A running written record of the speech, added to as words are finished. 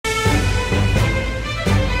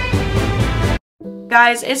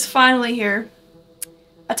Guys, it's finally here.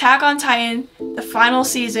 Attack on Titan, the final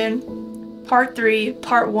season, part 3,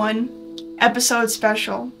 part 1, episode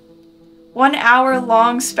special. 1 hour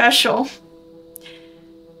long special.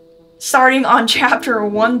 Starting on chapter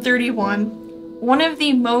 131. One of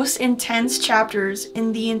the most intense chapters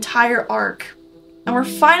in the entire arc. And we're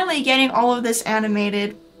finally getting all of this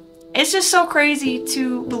animated. It's just so crazy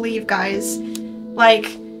to believe, guys.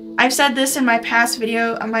 Like, I've said this in my past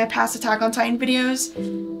Attack on Titan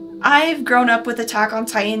videos. I've grown up with Attack on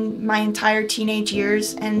Titan my entire teenage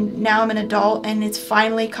years, and now I'm an adult, and it's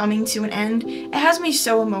finally coming to an end. It has me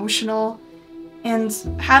so emotional, and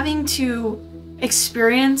having to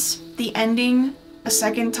experience the ending a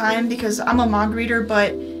second time, because I'm a manga reader,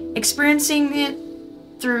 but experiencing it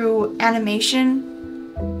through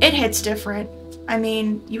animation, it hits different. I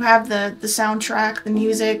mean, you have the soundtrack, the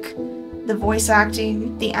music, the voice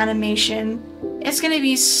acting, the animation. It's gonna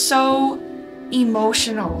be so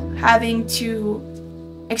emotional having to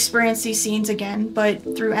experience these scenes again,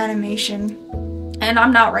 but through animation. And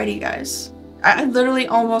I'm not ready, guys. I literally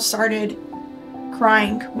almost started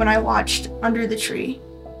crying when I watched Under the Tree.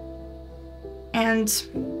 And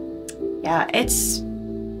yeah, it's...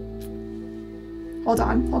 Hold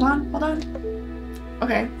on.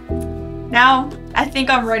 Okay. Now, I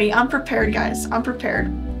think I'm ready. I'm prepared, guys. I'm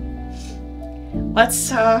prepared.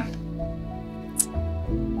 Let's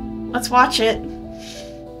watch it.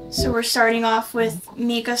 So we're starting off with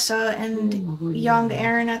Mikasa and young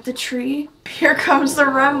Eren at the tree. Here comes the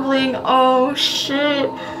rumbling. Oh shit.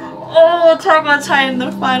 Oh, Attack on Titan,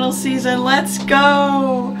 the final season. Let's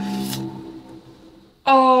go.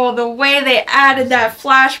 Oh, the way they added that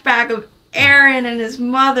flashback of Eren and his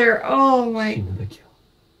mother. Oh my.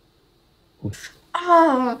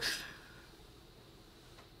 Oh.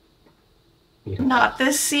 Not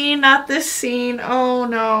this scene, not this scene. Oh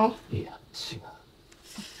no.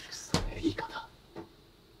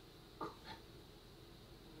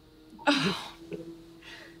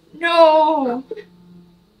 Oh. No.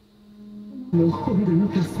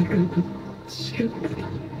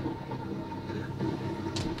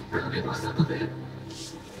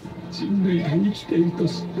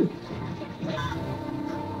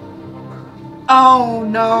 Oh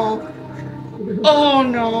no. Oh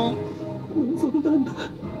no.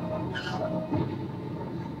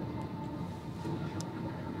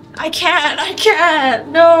 I can't.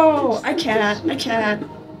 No, I can't.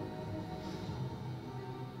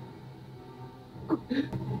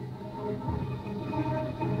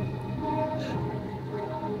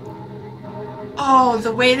 Oh,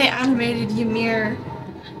 the way they animated Ymir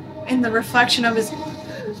in the reflection of his...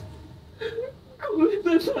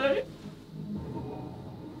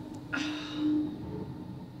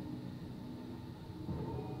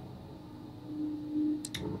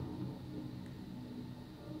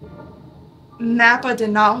 Nappa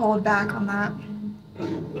did not hold back on that.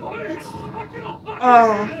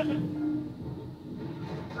 Oh.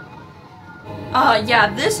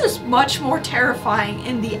 Yeah, this is much more terrifying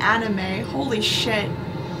in the anime. Holy shit.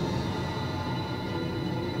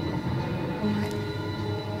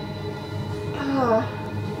 Oh.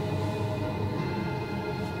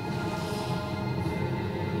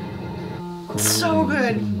 So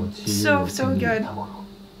good. So good.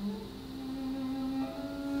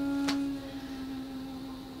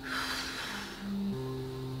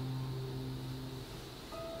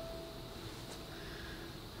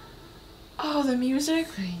 Oh, the music,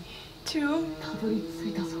 too.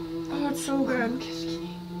 Oh, it's so good.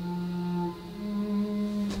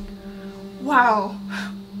 Wow.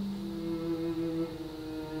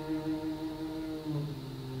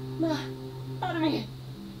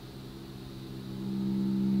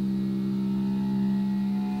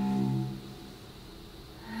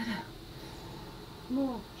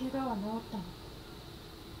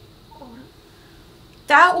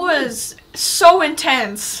 That was so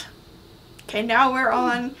intense. Okay, now we're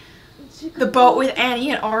on the boat with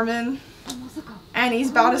Annie and Armin. Annie's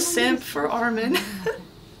about to simp for Armin.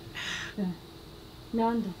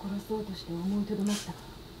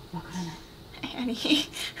 Annie,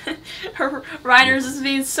 her Reiner is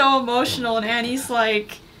being so emotional, and Annie's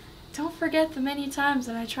like, "Don't forget the many times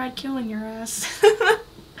that I tried killing your ass."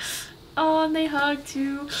 Oh, and they hug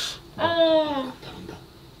too. Oh.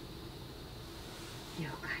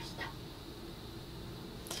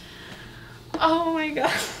 Oh my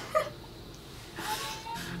god.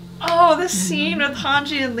 Oh, the scene with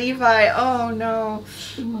Hanji and Levi. Oh no.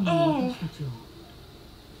 Oh.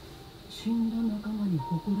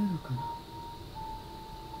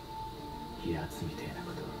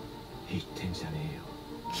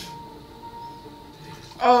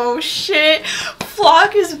 Oh shit.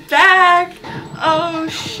 Flock is back! Oh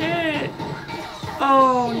shit.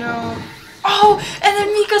 Oh no. Oh, and then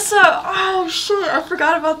Mikasa! Oh shit, I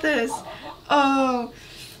forgot about this. Oh.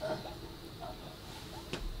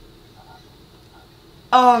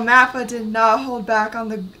 Oh, Mappa did not hold back on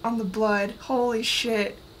the blood. Holy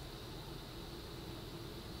shit.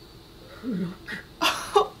 Oh,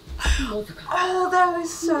 oh, that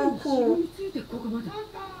was so cool.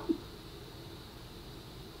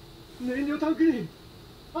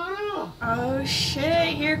 Oh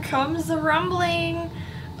shit, here comes the rumbling.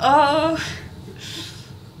 Oh.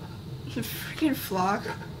 Freaking Flock.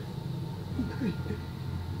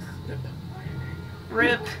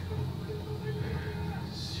 Rip.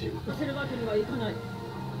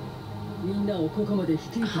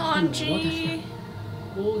 Hanji.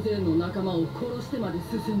 大勢の仲間を殺してまで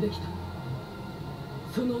進んできた。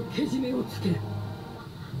そのけじめをつける。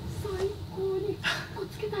最高にかっこ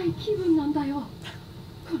つけたい気分なんだよ。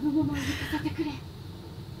このまま行かせてくれ。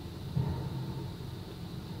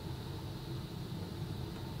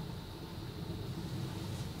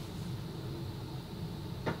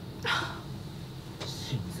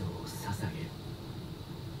心臓を捧げる。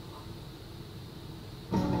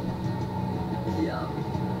やっ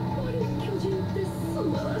ぱり巨人って素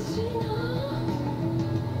晴らしいな。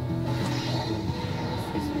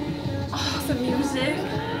Oh, the music.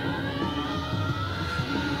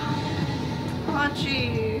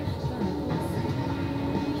 Hanji.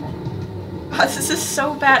 Oh, this is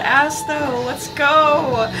so badass though. Let's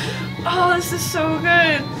go. Oh, this is so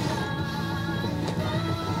good.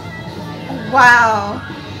 Wow.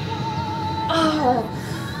 Oh.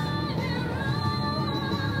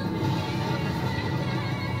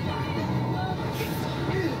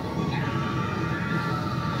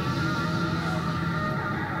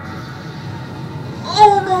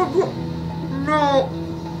 Oh my god. No.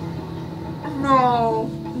 No.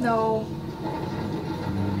 No.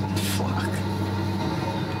 Fuck.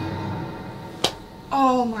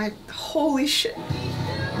 Oh my. Holy shit.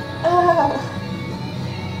 Oh.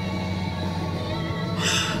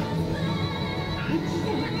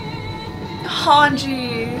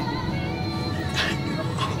 Hanji.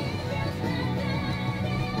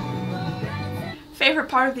 Favorite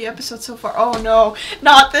part of the episode so far. Oh no,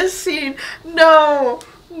 not this scene. No,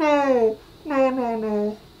 no, no, no,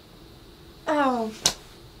 no. Oh.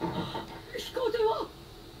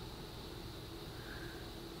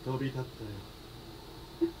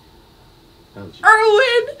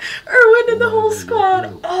 Erwin and the whole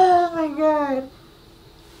squad. Oh my god.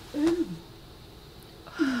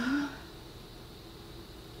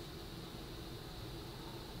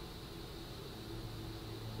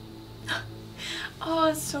 Oh,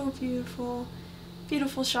 it's so beautiful.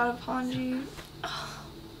 Beautiful shot of Hanji. Oh.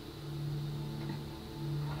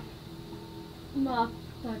 まっ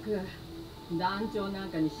たく団長なん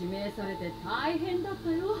かに指名されて大変だった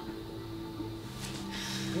よ。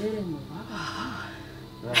エレンのバカ。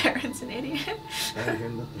Aaron's an idiot.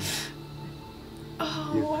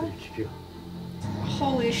 Oh.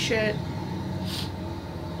 Holy shit.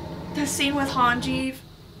 The scene with Hanji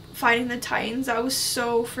fighting the Titans, that was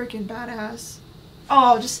so freaking badass.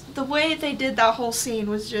 Oh, just the way they did that whole scene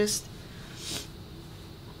was just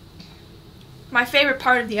my favorite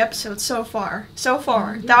part of the episode so far. So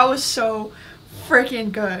far. That was so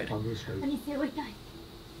freaking good.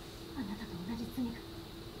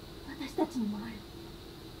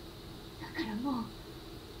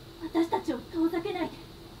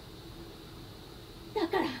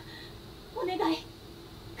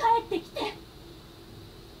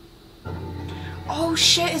 Oh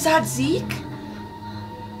shit, is that Zeke?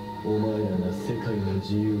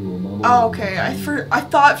 Oh, okay, I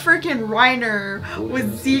thought freaking Reiner was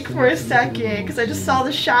Zeke for a second because I just saw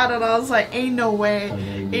the shadow and I was like, ain't no way,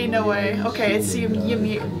 ain't no way. Okay, it's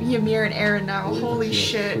Ymir and Eren now. Holy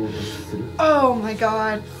shit. Oh my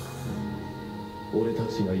god. Oh.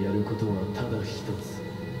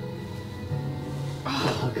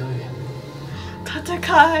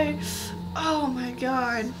 Tatakai. Oh my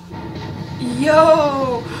god.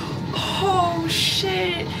 Yo. Oh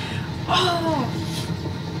shit. Oh.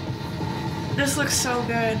 This looks so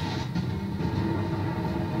good.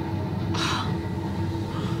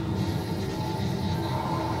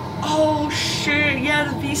 Oh shit.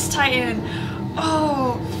 Yeah, the Beast Titan.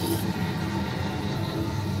 Oh.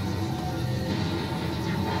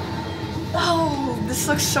 Oh, this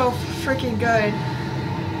looks so freaking good.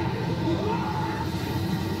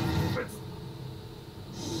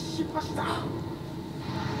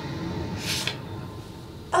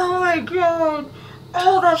 Oh my god.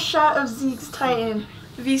 Oh, that shot of Zeke's Titan.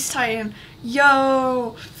 Beast Titan.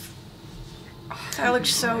 Yo. That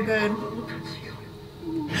looks so good.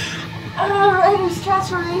 Oh, Eder's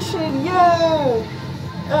transformation, yo!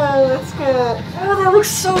 Oh, that's good. Oh, that looks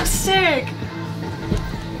so sick!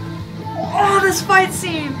 Oh, this fight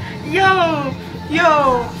scene! Yo!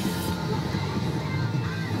 Yo!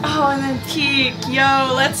 Oh, and then Teak,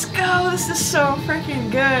 yo, let's go! This is so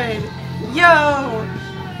freaking good! Yo!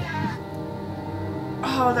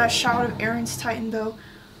 Oh, that shot of Aaron's Titan, though.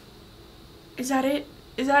 Is that it?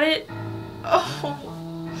 Is that it?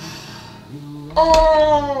 Oh!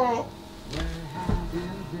 Oh!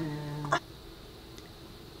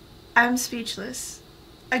 I'm speechless.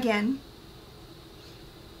 Again.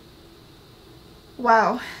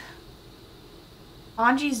 Wow.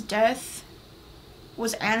 Anji's death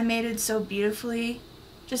was animated so beautifully.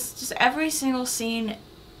 Just every single scene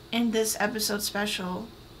in this episode special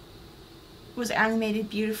was animated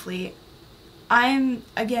beautifully. I'm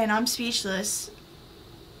speechless.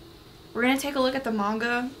 We're gonna take a look at the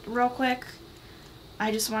manga real quick.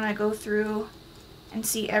 I just want to go through and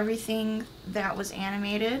see everything that was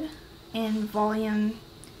animated in volume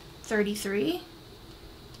 33.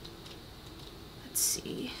 Let's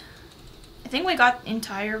see. I think we got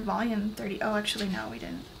entire volume 30. Oh, actually, no, we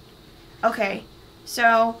didn't. Okay,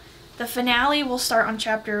 so the finale will start on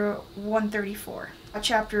chapter 134.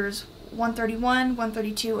 Chapters 131,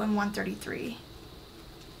 132, and 133.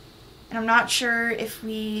 And I'm not sure if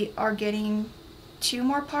we are getting 2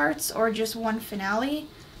 more parts or just one finale,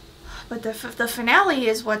 but the finale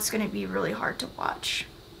is what's going to be really hard to watch,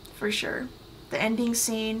 for sure. The ending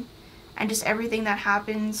scene and just everything that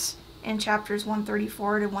happens in chapters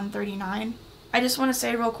 134 to 139. I just want to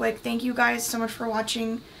say real quick, thank you guys so much for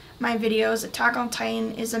watching my videos. Attack on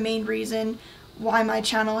Titan is the main reason why my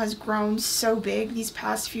channel has grown so big these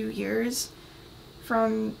past few years.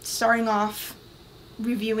 From starting off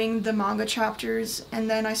reviewing the manga chapters, and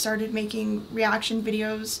then I started making reaction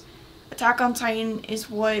videos. Attack on Titan is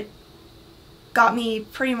what got me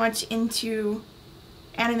pretty much into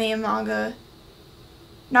anime and manga.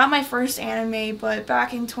 Not my first anime, but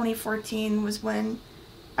back in 2014 was when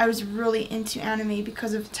I was really into anime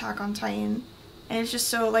because of Attack on Titan. And it's just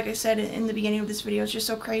so, like I said in the beginning of this video, it's just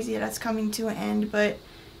so crazy that that's coming to an end. But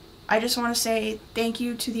I just want to say thank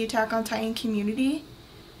you to the Attack on Titan community.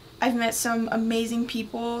 I've met some amazing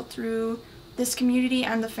people through this community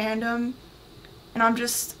and the fandom, and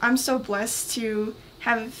I'm so blessed to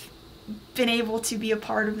have been able to be a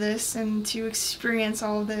part of this and to experience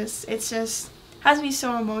all of this. It's just has me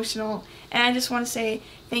so emotional, and I just want to say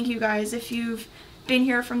thank you guys. If you've been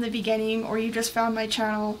here from the beginning or you just found my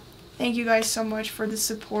channel, thank you guys so much for the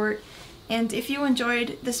support. And if you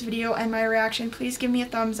enjoyed this video and my reaction, please give me a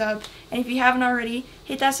thumbs up, and if you haven't already,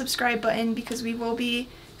 hit that subscribe button, because we will be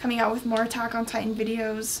coming out with more Attack on Titan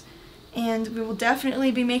videos, and we will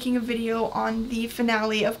definitely be making a video on the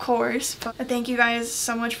finale, of course. But thank you guys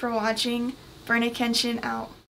so much for watching. Burna Kenshin out.